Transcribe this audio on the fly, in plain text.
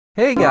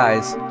Hey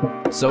guys!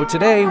 So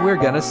today we're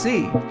gonna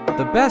see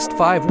the best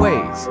 5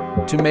 ways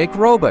to make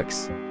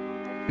Robux.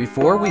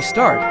 Before we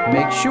start,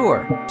 make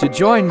sure to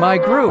join my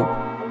group.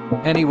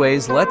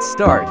 Anyways, let's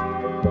start.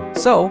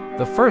 So,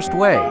 the first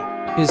way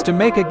is to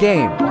make a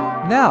game.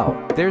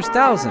 Now, there's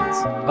thousands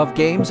of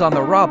games on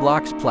the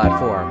Roblox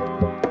platform.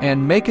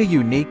 And make a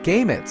unique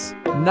game, it's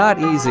not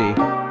easy.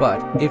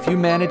 But if you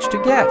manage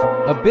to get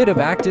a bit of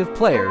active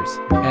players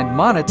and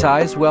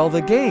monetize well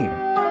the game,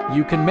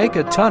 you can make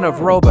a ton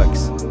of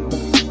Robux.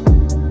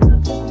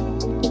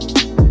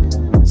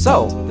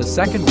 So, the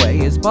second way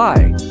is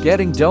by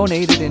getting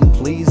donated in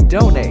Please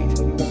Donate.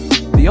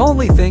 The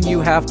only thing you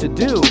have to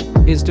do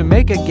is to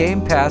make a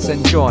game pass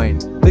and join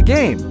the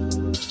game.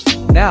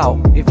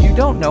 Now, if you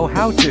don't know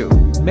how to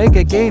make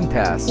a game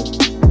pass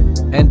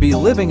and be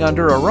living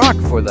under a rock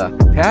for the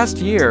past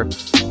year,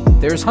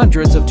 there's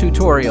hundreds of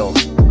tutorials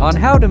on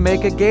how to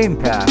make a game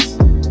pass.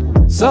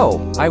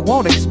 So, I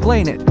won't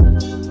explain it.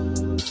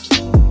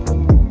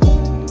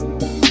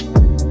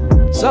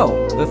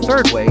 So, the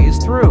third way is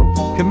through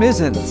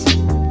commissions.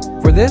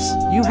 For this,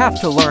 you have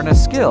to learn a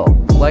skill,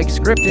 like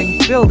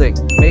scripting, building,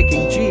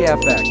 making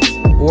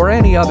GFX, or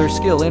any other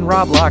skill in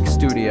Roblox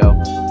Studio.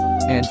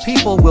 And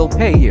people will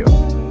pay you.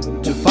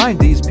 To find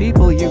these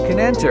people, you can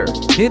enter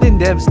Hidden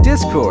Dev's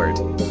Discord.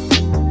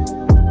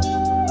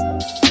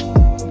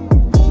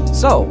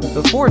 So,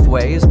 the fourth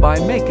way is by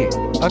making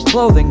a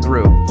clothing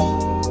group.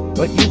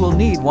 But you will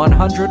need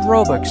 100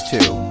 Robux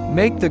to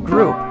make the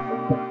group,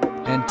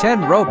 and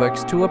 10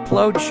 Robux to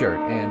upload shirt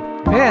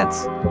and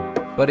pants.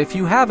 But if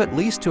you have at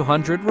least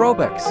 200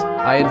 Robux,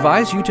 I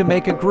advise you to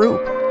make a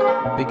group,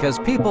 because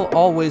people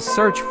always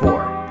search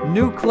for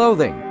new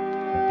clothing.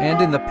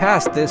 And in the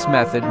past, this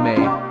method made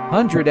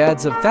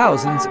hundreds of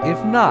thousands,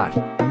 if not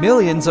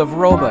millions of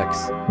Robux.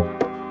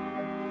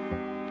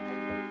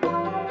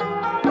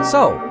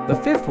 So, the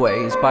fifth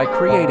way is by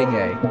creating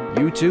a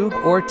YouTube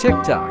or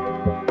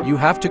TikTok. You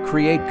have to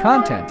create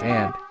content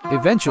and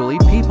eventually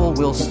people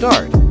will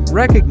start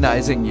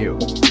recognizing you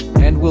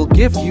and will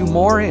give you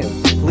more in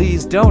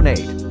Please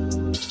Donate.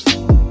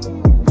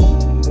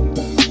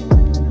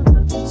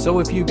 So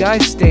if you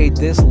guys stayed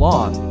this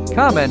long,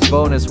 comment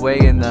bonus way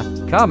in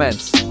the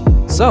comments.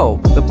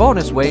 So, the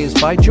bonus way is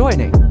by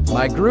joining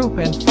my group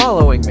and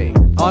following me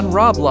on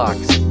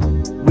Roblox.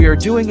 We are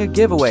doing a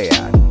giveaway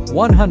at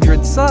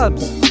 100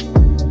 subs.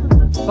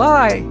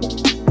 Bye!